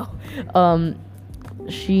 Yeah, we know.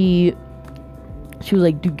 She was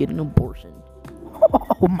like, dude, get an abortion.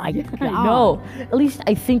 Oh my God! I know. At least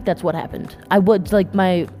I think that's what happened. I would like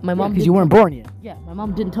my mom. Because you weren't born yet. Yeah, my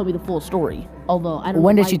mom didn't tell me the full story. Although I don't.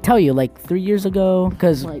 When know did she tell you? Like 3 years ago?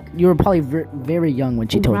 Because Like- you were probably very young when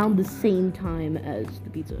she told you. around the same time as the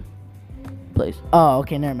pizza place. Oh,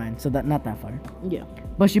 okay, never mind. So that not that far. Yeah.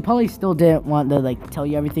 But she probably still didn't want to like tell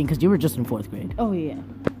you everything because you were just in 4th grade. Oh yeah.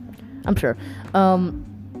 I'm sure.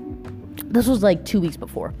 This was like 2 weeks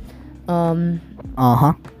before.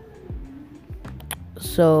 Uh-huh.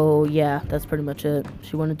 So yeah, that's pretty much it.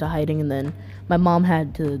 She went into hiding, and then my mom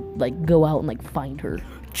had to like go out and like find her,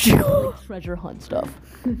 like treasure hunt stuff,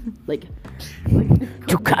 like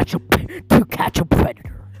To catch a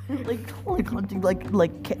predator. like hunting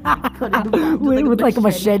cutting them With like a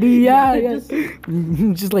machete, yeah, yes.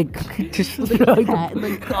 just like cat and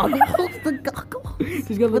like goggles, the goggles.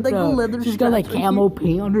 She's got with like the leather. she's got like straps right camo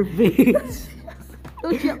paint on her face. here.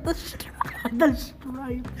 Yeah, the strap. The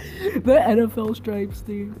stripe. The NFL stripes,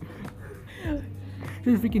 dude.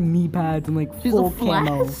 She's freaking knee pads and like She's full a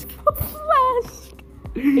camo. flask. A flask.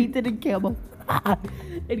 Painted in camo.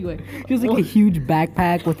 Anyway, She has like a huge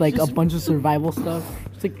backpack with like a bunch of survival stuff.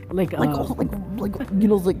 It's like you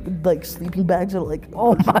know, like sleeping bags are like.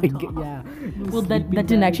 oh my God, yeah. Well, that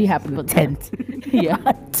didn't actually happen, but tent. Yeah.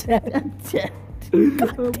 tent.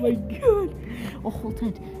 Oh my God. A whole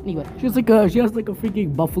tent. Anyway, She has like a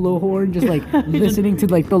freaking buffalo horn, just like listening to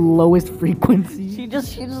like the lowest frequency. she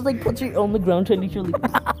just like puts her on the ground trying to like.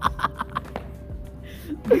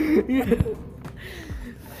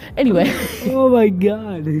 Anyway, Oh my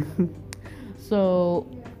God. so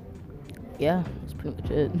yeah, that's pretty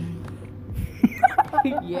much it.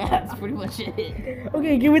 Yeah, that's pretty much it.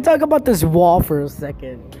 Okay, can we talk about this wall for a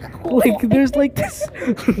second? Like, there's like this,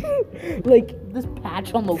 like, This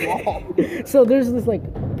patch on the wall. so there's this like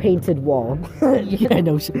painted wall. Yeah, I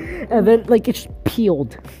know. And then like it's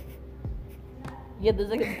peeled. Yeah, there's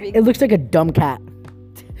like a big. It looks like a dumb cat.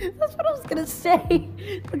 That's what I was gonna say.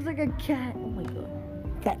 Looks like a cat. Oh my God.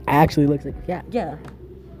 That actually looks like a cat. Yeah.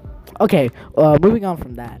 Okay, moving on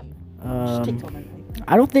from that. Just takes all my night.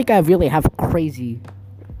 I don't think I really have crazy,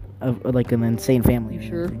 like an insane family. or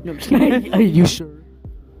Sure. anything. No, I'm just kidding. Are you sure?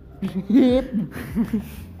 Yep. No, I'm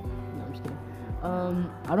just kidding.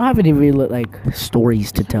 I don't have any real like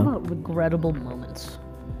stories to Talk tell. about regrettable moments.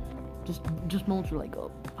 Just moments where like,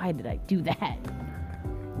 oh, why did I do that?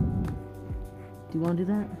 Do you want to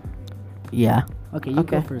do that? Yeah. Okay, you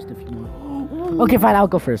go Okay. first if you want. Okay, fine. I'll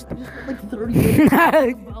go first. Like 30 minutes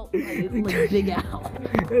about like Big Al.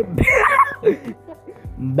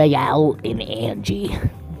 Big Al and Angie.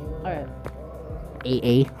 All right.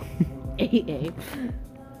 AA. AA.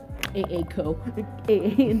 AA Co.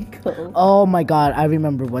 AA and Co. Oh my God, I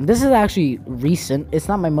remember one. This is actually recent. It's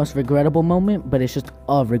not my most regrettable moment, but it's just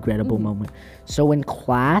a regrettable moment. So in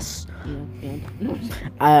class, Yeah,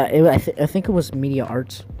 and I think it was media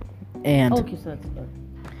arts, and okay, so that's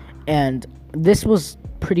and this was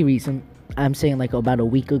pretty recent. I'm saying like about a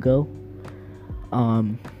week ago.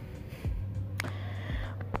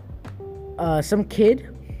 Some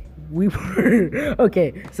kid, we were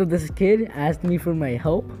okay. So this kid asked me for my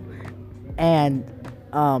help, and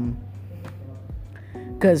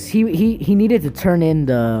because he needed to turn in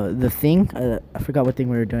the thing. I forgot what thing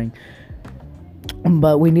we were doing,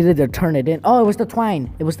 but we needed to turn it in. Oh, it was the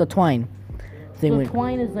twine. It was the twine thing. So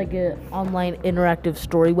Twine is like an online interactive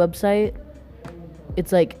story website.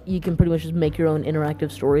 It's like you can pretty much just make your own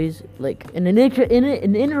interactive stories. Like an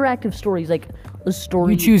interactive story is like a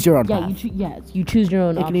story. You choose your own Yeah, path. you choose your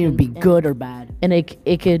own. It can either be good or bad. and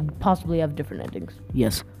it could possibly have different endings.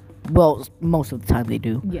 Yes. Well, most of the time they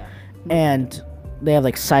do. Yeah. And they have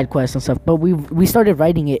like side quests and stuff. But we started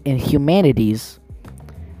writing it in humanities.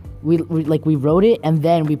 We wrote it and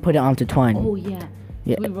then we put it onto Twine. Oh yeah.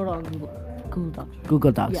 Yeah. We wrote on Google Docs.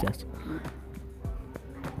 Google Docs, Yeah. yes.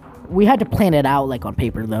 We had to plan it out like on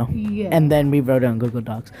paper though. Yeah. And then we wrote it on Google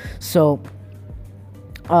Docs. So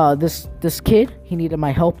this kid, he needed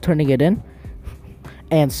my help turning it in.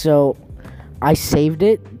 And so I saved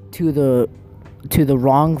it to the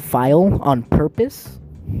wrong file on purpose.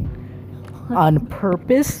 On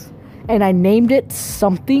purpose. And I named it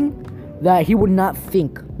something that he would not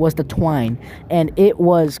think was the twine, and it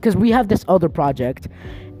was because we have this other project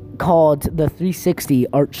called the 360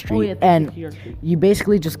 Art Street, and 360 Art Street. you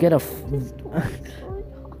basically just get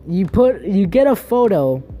you get a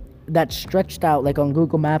photo that's stretched out like on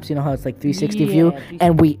Google Maps. You know how it's like 360 view, 360.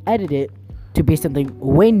 and we edit it to be something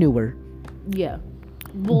way newer, Yeah.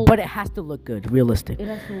 Well, but it has to look good, realistic. it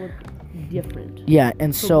has to look different. Yeah, and from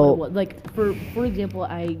what it so was. Like for example,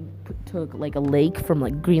 I took like a lake from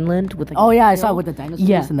like Greenland with like oh yeah, I you saw know? it with the dinosaurs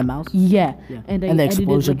Yeah. and the mouse. Yeah. Yeah. And I And the edited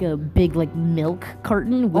explosion. like a big like milk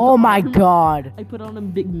carton with Oh my arms. god. I put on a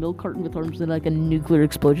big milk carton with arms and like a nuclear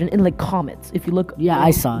explosion and like comets. If you look Yeah,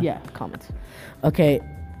 I saw it. Yeah, comets. Okay,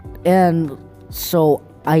 and so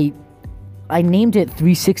I named it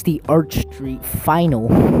 360 Arch Street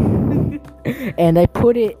Final, and I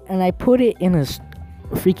put it in a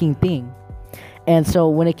freaking thing, and so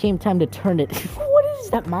when it came time to turn it, what is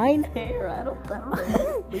that mine? I don't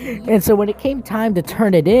know. And so when it came time to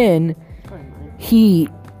turn it in, he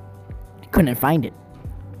couldn't find it,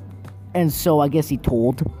 and so I guess he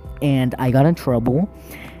told, and I got in trouble.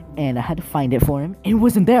 And I had to find it for him. And it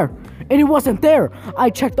wasn't there. I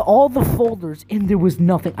checked all the folders and there was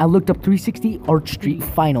nothing. I looked up 360 Arch Street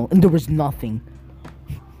Final and there was nothing.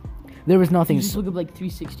 There was nothing. You just look up like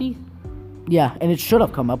 360. Yeah, and it should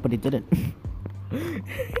have come up, but it didn't.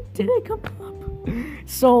 It didn't come up.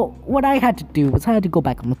 So what I had to do was I had to go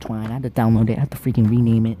back on the twine. I had to download it. I had to freaking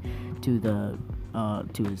rename it to the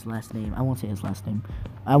to his last name. I won't say his last name.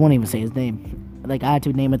 I won't even say his name. Like I had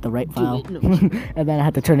to name it the right file, No. and then I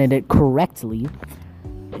had to turn it in correctly.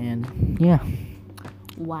 And yeah,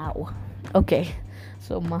 Wow. Okay.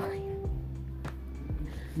 So my.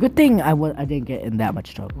 good thing I didn't get in that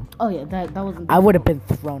much trouble. Oh yeah, that wasn't. I would have been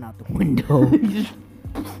thrown out the window.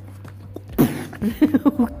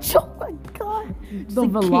 Oh my god! The a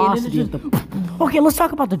velocity cannon, of the. Okay, let's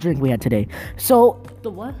talk about the drink we had today. So The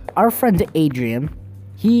what? our friend Adrian,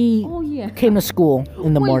 he Oh yeah. came to school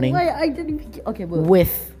in the morning Wait, I didn't even. Okay, wait.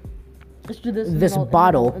 with Let's do this. and this then I'll-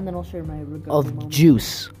 bottle and then I'll share my regret of moment.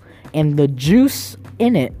 juice, and the juice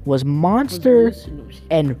in it was Monster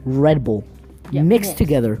and Red Bull Yeah, mixed mixed.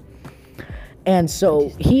 together. And so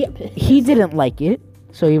he didn't like it,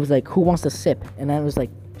 so he was like, "Who wants to sip?" And I was like,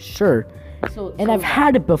 "Sure." And I've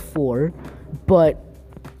had it before, but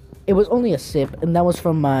it was only a sip, and that was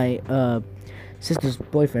from my sister's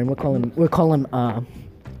boyfriend. We'll call him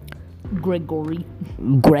Gregory.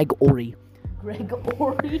 Greg Ori.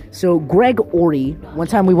 Gregory. So Greg Ori, one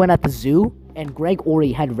time we went at the zoo, and Greg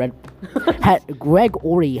Ori had Red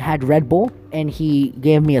Bull, and he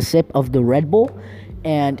gave me a sip of the Red Bull,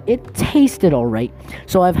 and it tasted all right.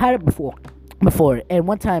 So I've had it before, and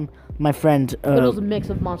one time my friend. But it was a mix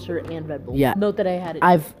of Monster and Red Bull. Yeah. Note that I had it.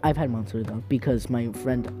 I've had Monster though, because my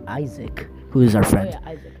friend Isaac, who is our friend, yeah,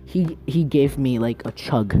 Isaac. he gave me like a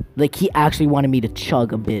chug. Like he actually wanted me to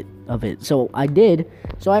chug a bit of it. So I did.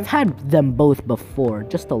 So I've had them both before,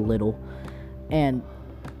 just a little.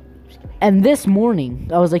 And this morning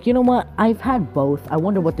I was like, you know what? I've had both. I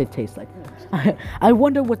wonder what they taste like. I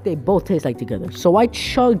wonder what they both taste like together. So I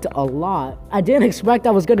chugged a lot. I didn't expect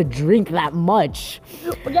I was gonna drink that much.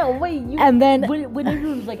 Yeah, wait. You, And then- when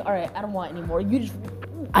everyone was like, "All right, I don't want anymore," you just.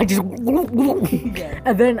 I just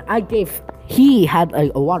and then he had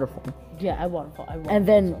a waterfall. Yeah, I want. And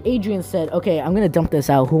then Adrian said, "Okay, I'm gonna dump this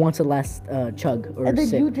out. Who wants the last chug or And then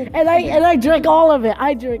sip?" you did- And I drank all of it.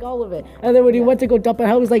 I drank all of it. And then when he went to go dump it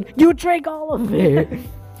out, I was like, "You drank all of it."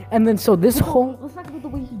 And then so this whole Let's talk about the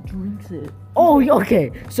way he drinks it.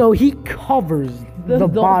 okay. So he covers the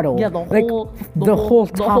bottle. Yeah, the like, whole the whole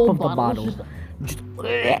top whole of the is bottle. just-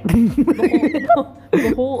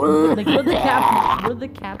 the whole like where the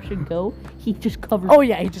cap should go, he just covers. Oh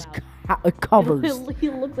yeah, he just covers. He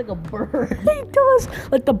looks like a bird. He does.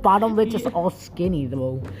 Like the bottom lip just all skinny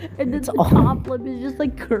though. And then It's the all- top lip is just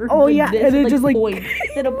like curved. Oh like yeah, this, and it just like points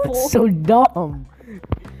and a pull. so dumb.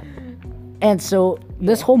 And so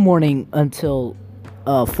this whole morning until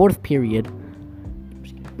fourth period,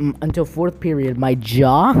 my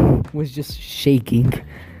jaw was just shaking.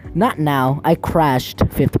 Not now. I crashed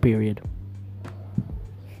fifth period.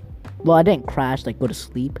 Well, I didn't crash like go to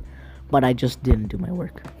sleep, but I just didn't do my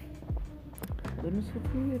work. Goodness,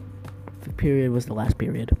 what period? Fifth period was the last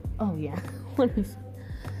period. Oh yeah. Let me see.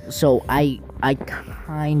 So I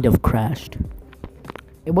kind of crashed.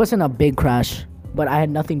 It wasn't a big crash, but I had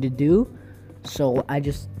nothing to do, so I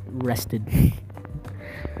just rested.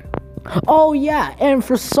 Oh yeah, and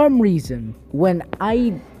for some reason, when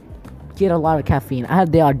I get a lot of caffeine, I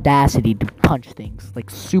have the audacity to punch things like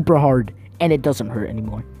super hard, and it doesn't hurt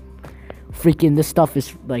anymore. Freaking this stuff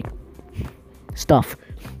is like stuff.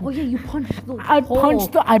 Oh yeah, you punched the I pole.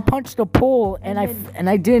 punched the pole, and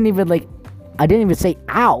I didn't even say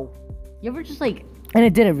ow, You ever just like and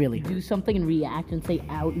it didn't really. do something and react and say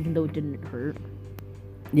 "ow" even though it didn't hurt?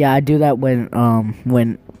 Yeah, I do that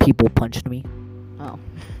when people punched me Oh.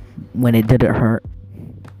 when it didn't hurt.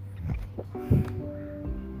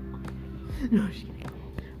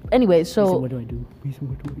 Anyway, so What do I do?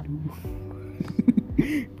 What do I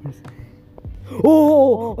do?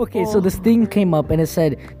 Oh, okay. So this thing came up and it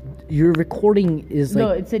said your recording is like, no,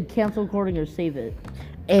 it said cancel recording or save it.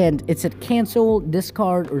 and it said cancel,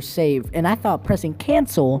 discard, or save. And I thought pressing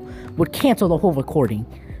cancel would cancel the whole recording.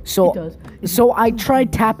 So, It does. so I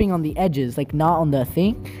tried tapping on the edges, like not on the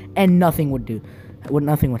thing, and nothing would do.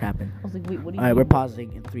 Nothing would happen. I was like, wait, what do you All right, mean? we're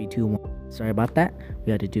pausing in 3, 2, 1. Sorry about that.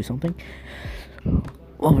 We had to do something.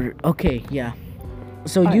 Okay, yeah.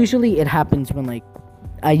 So Alright. usually it happens when like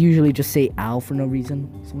I usually just say ow for no reason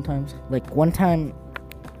sometimes. Like one time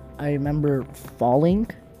I remember falling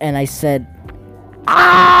and I said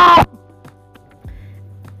ah.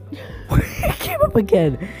 It came up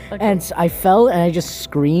again. Okay. And I fell and I just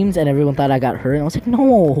screamed and everyone thought I got hurt and I was like,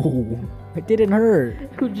 no, it didn't hurt.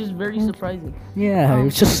 Which is very surprising. Yeah, it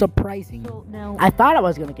was just surprising. So now, I thought I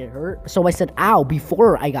was gonna get hurt, so I said ow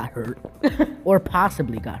before I got hurt. Or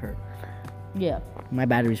possibly got hurt. yeah. My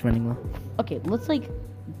battery's running low. Okay, let's like,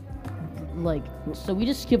 so we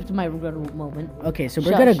just skipped my regrettable moment. Okay, so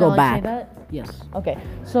we're Shall- gonna shall go I back. say that? Yes. Okay,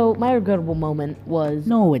 so my regrettable moment was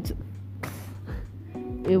No, it's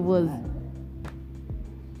it was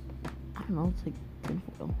I don't know, it's like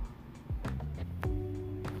tinfoil.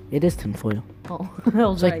 it is tinfoil. Oh, I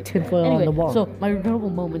was It's like right. tinfoil on Anyway, the wall. so my regrettable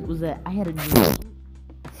moment was that I had a dream.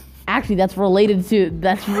 Actually, that's related to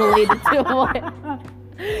what.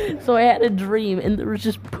 So I had a dream and there was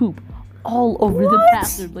just poop all over the What?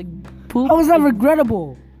 bathroom, like poop. How is that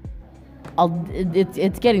regrettable?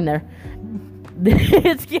 It's getting there.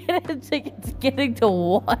 it's getting to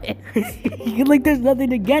what? Like there's nothing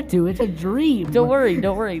to get to. It's a dream. Don't worry.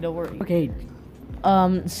 Okay,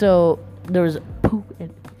 So there was poop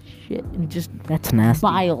and shit and just that's nasty.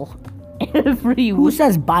 bile everywhere. Who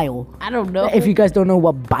says bile? I don't know. If you guys don't know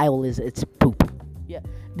what bile is, it's poop. Yeah,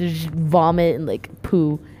 there's just vomit and like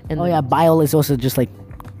poo and Oh yeah, bile is also just like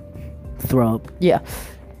throw up yeah.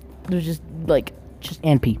 There's just like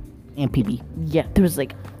and pee and pee pee. yeah. There was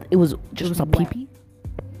like it was It just was a wet. pee pee?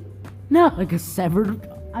 No, Like a severed?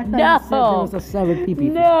 I thought No. you said there was a severed pee pee.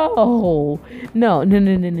 no.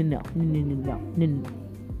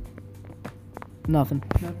 Nothing.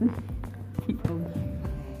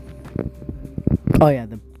 Oh yeah,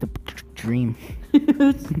 the dream.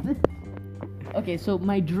 Okay, so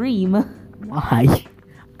my dream. Why?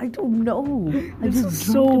 I don't know. I This just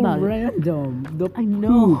is dreamt so about it. random. The I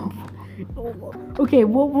know. poop. Okay,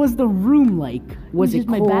 what was the room like? Was it just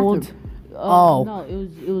my cold? bathroom. Oh. No,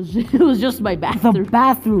 it was just my The bathroom.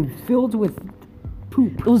 bathroom filled with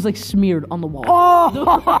poop. It was like smeared on the wall.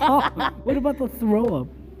 Oh! What about the throw up?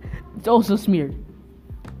 It's also smeared.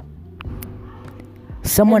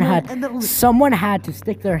 Someone And then- had and then- someone had to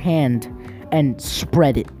stick their hand and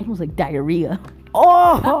spread it. It was like diarrhea.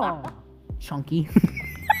 Oh! Chunky.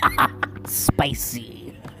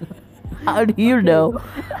 Spicy. How do you know?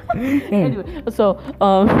 Anyway, so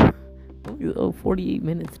 48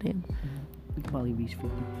 minutes, damn. We could probably reach 50.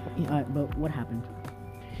 Alright, but what happened?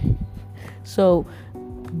 So,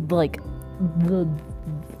 like,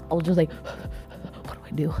 I was just like, what do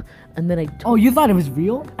I do? And then Oh, you thought it was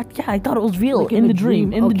real? yeah, I thought it was real Like in the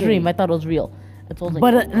dream. In the okay. dream, I thought it was real. And so I was like,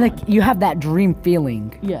 But like you have that dream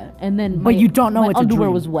feeling. yeah. And then, But you don't know my it's a underwear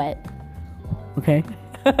dream. was wet. Okay.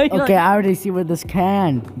 You know, Okay, I already see where this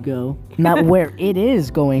can go. Not where it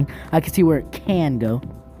is going. I can see where it can go.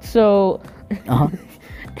 So, Uh huh.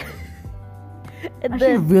 and I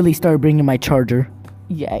then should really start bringing my charger.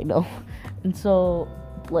 yeah, I know. And so,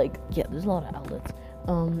 like, yeah, there's a lot of outlets.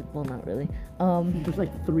 Well, not really. There's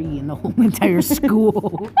like 3 in the whole entire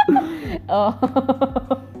school.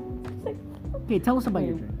 Okay, tell us about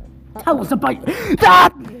your dream. Tell us about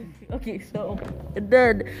Stop! Okay, so and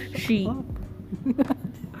then she,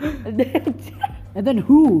 and then, And then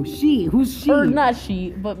who? She? Who's she? or not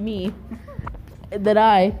she, but me, and then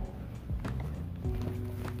I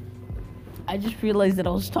just realized that I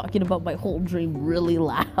was talking about my whole dream really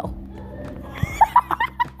loud.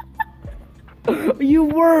 You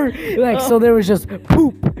were like so. There was just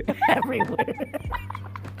poop everywhere.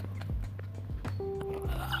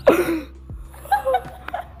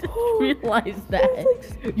 Realized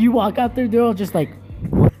that. You walk out there, they're all just like,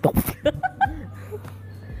 what the?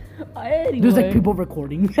 Anyway, There's like people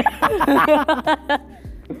recording.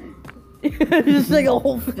 just like a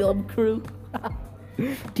whole film crew.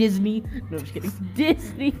 Disney. No, I'm just kidding.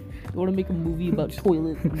 Disney. They want to make a movie about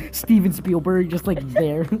toilets. Steven Spielberg just like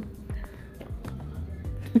there.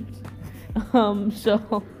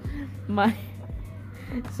 So my,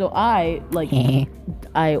 so I like,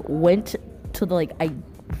 I went to the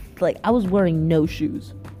I was wearing no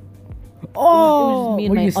shoes. Oh, me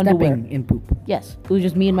and were my you underwear. stepping in poop? Yes, it was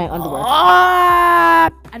just me and my underwear. Ah!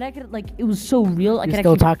 And I could it was so real. I You're could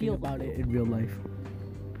still actually talking feel about it in real life.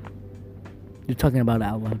 You're talking about it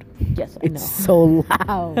out loud. Yes, I know. It's so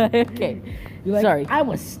loud. Okay. You're like, Sorry. I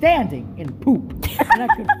was standing in poop, and I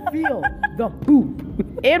could feel the poop.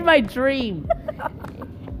 In my dream.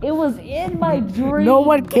 It was in my dream. No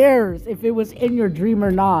one cares if it was in your dream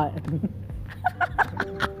or not.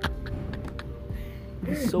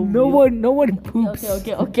 So no real. one poops.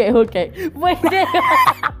 Okay. Wait.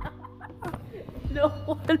 No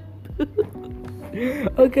one.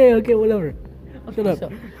 Okay, whatever. Shut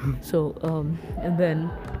up. So, and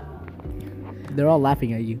then They're all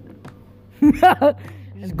laughing at you.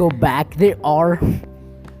 Just go back. They are.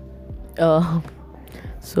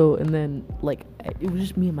 so and then it was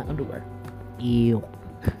just me in my underwear. Ew.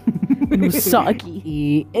 It was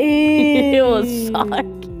soggy. It was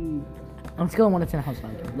soggy. On a scale of 1 to 10, how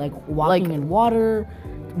soggy? Like walking in water.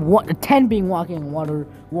 10 being walking in water.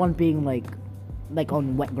 1 being like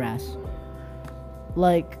on wet grass.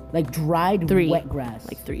 Like dried 3. wet grass.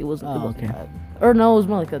 3. It wasn't. Oh, it wasn't okay. bad. Or no, it was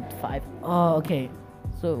more like a 5. Oh, okay.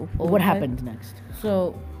 So What happened next?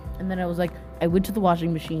 So, and then I was I went to the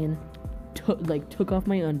washing machine, took off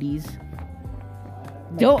my undies.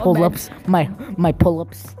 Don't Pull-ups. My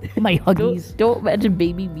pull-ups. My huggies. Don't imagine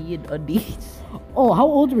baby me in undies. Oh, how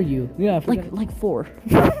old were you? Yeah, I forgot. Like 4.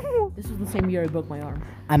 This was the same year I broke my arm.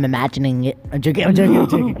 I'm imagining it. I'm joking.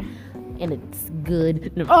 And it's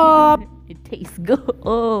good. No, it tastes good.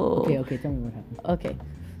 Oh. Okay, tell me what happened. Okay.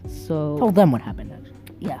 So. Tell them what happened, actually.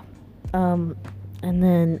 Yeah. And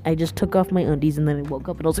then I just took off my undies, and then I woke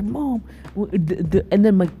up, and I was like, Mom. And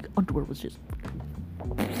then my underwear was just.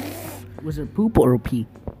 Was it poop or pee?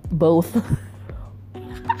 Both.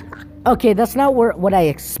 Okay, that's not what I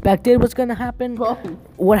expected was gonna happen. Both.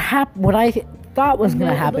 What I thought was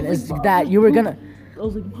gonna happen is that you were gonna. I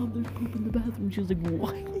was like, Mom, there's poop in the bathroom. She was like,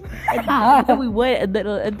 what? And then we went, and then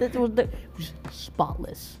it was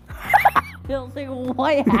spotless. I was like,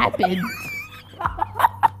 what happened?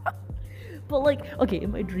 But okay,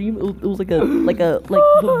 in my dream, it was like the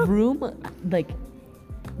room,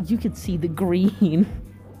 you could see the green,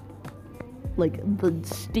 the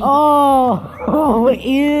stink. Oh,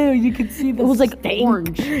 ew! You could see the. It was stink.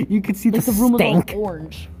 orange. You could see the room stink. was all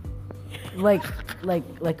orange.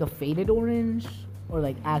 Like a faded orange,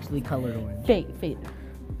 or actually colored orange. Fade.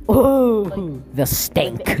 Oh, the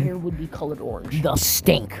stink. The hair would be colored orange. The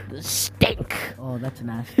stink. The stink. Oh, that's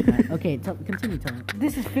nasty. Okay, continue telling.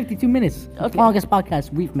 This is 52 minutes. The Okay. longest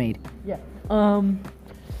podcast we've made. Yeah.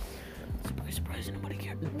 Surprise, nobody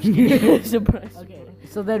cared. Surprise. Okay.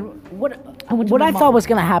 So then, what went to what my I mom. thought was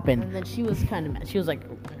gonna happen? And then she was kind of mad. She was like, "Are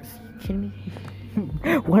you kidding me?"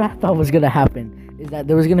 What I thought was gonna happen is that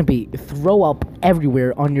there was gonna be throw up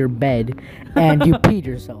everywhere on your bed, and you peed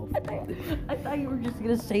yourself. I thought you were just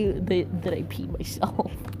gonna say that I peed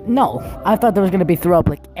myself. No, I thought there was gonna be throw up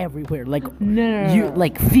everywhere, No. you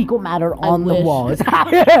fecal matter on the wish. walls.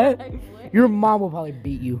 Your mom will probably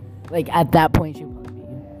beat you. At that point, she would probably beat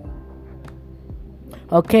you.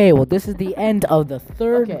 Okay, well, this is the end of the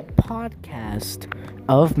third podcast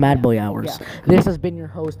of Mad Boy Hours. Yeah. This has been your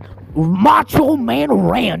host, Macho Man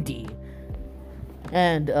Randy.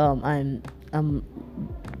 And I'm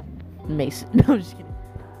Mason. No, I'm just kidding.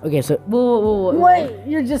 Okay, so Whoa. wait,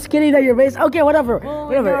 you're just kidding that you're base. Okay, whatever.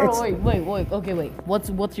 Whatever. No, It's wait. Okay, wait. What's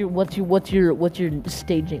your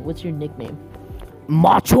staging? What's your nickname?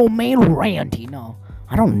 Macho Man Randy. No,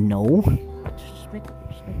 I don't know. Just make one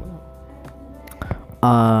up.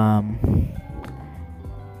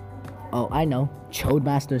 Oh, I know.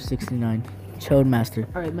 Chodemaster 69. Chodemaster.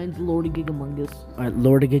 All right, mine's Lordy Gigamungus. All right,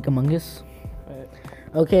 Lord of Gigamungus. All right.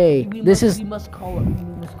 Okay, We must call it.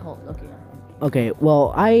 Okay. Okay,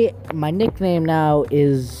 well, my nickname now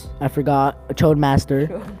is, I forgot, Chodemaster,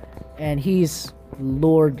 and he's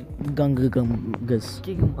Lord Gungagungus.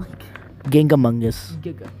 Gigamungus. Gingamungus.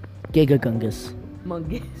 Gigagungus.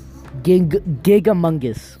 Mungus.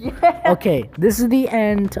 Gigamungus. Yeah. Okay, this is the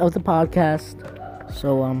end of the podcast.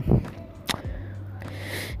 So,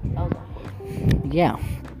 yeah.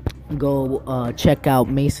 Go check out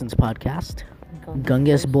Mason's podcast.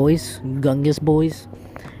 Gungus Boys.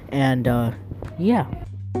 And, yeah.